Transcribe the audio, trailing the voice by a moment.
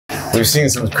We've seen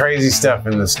some crazy stuff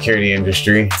in the security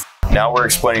industry. Now we're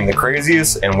explaining the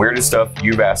craziest and weirdest stuff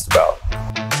you've asked about.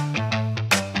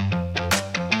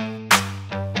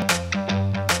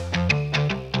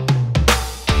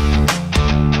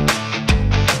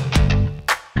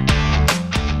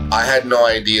 I had no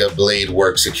idea Blade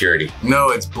worked security. No,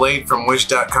 it's Blade from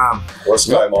Wish.com. Or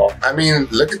Sky Mall. I mean,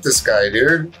 look at this guy,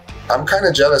 dude. I'm kind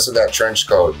of jealous of that trench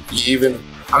coat. He even,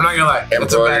 I'm not gonna lie,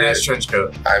 that's a embroidered badass it. trench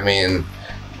coat. I mean,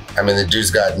 the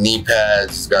dude's got knee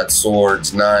pads, he's got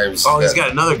swords, knives. Oh, he's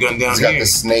got another gun down He's got here. the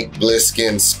Snake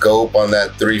Bliskin scope on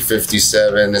that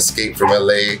 357 Escape from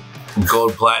LA.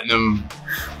 Gold platinum,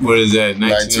 what is that,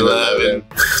 1911.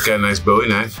 It's got a nice Bowie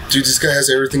knife. Dude, this guy has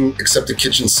everything except the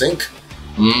kitchen sink.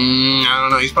 I don't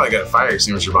know, he's probably got a fire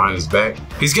extinguisher behind his back.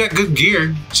 He's got good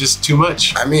gear, just too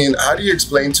much. I mean, how do you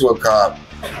explain to a cop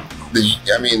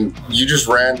that, you just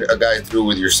ran a guy through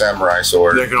with your samurai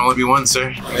sword? There can only be one,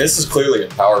 sir. I mean, this is clearly a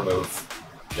power move.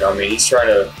 You know what I mean? He's trying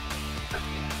to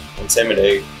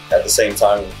intimidate, at the same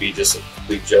time it would be just a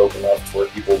complete joke enough to where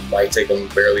people might take him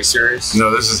barely serious.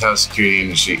 No, this is how security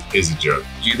industry is a joke.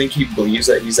 Do you think he believes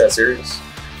that he's that serious?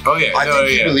 Oh yeah, I think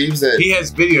he believes that. He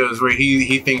has videos where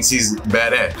he thinks he's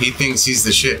bad at. He thinks he's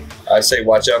the shit. I say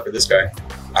watch out for this guy.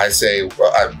 I say,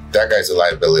 that guy's a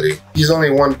liability. He's only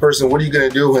one person. What are you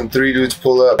gonna do when 3 dudes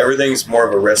pull up? Everything's more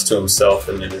of a risk to himself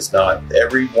than it is not.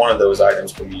 Every one of those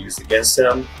items can be used against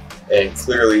him, and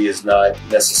clearly is not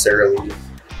necessarily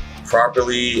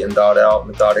properly and thought out,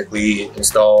 methodically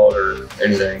installed or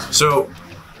anything. So,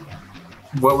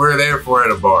 what we're there for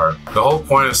at a bar, the whole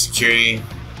point of security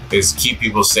is keep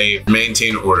people safe,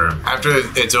 maintain order. After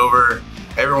it's over,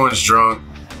 everyone's drunk,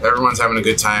 everyone's having a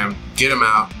good time, get them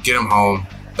out, get them home.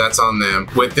 That's on them.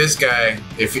 With this guy,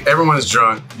 if everyone's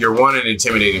drunk, you're an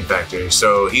intimidating factor.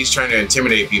 So he's trying to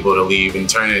intimidate people to leave and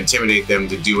trying to intimidate them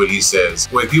to do what he says.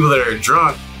 With people that are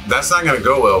drunk, that's not gonna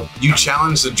go well. You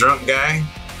challenge the drunk guy,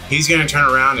 he's gonna turn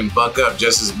around and buck up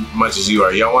just as much as you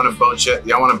are. Y'all wanna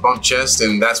bump chest,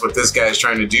 and that's what this guy is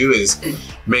trying to do, is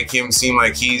make him seem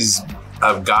like he's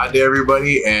a god to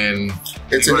everybody, and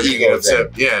It's an ego thing.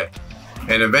 Yeah.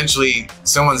 And eventually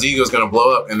someone's ego is gonna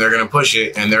blow up and they're gonna push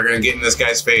it and they're gonna get in this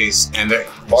guy's face, and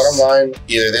Bottom line,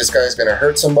 either this guy's gonna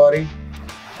hurt somebody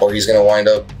or he's gonna wind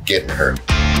up getting hurt.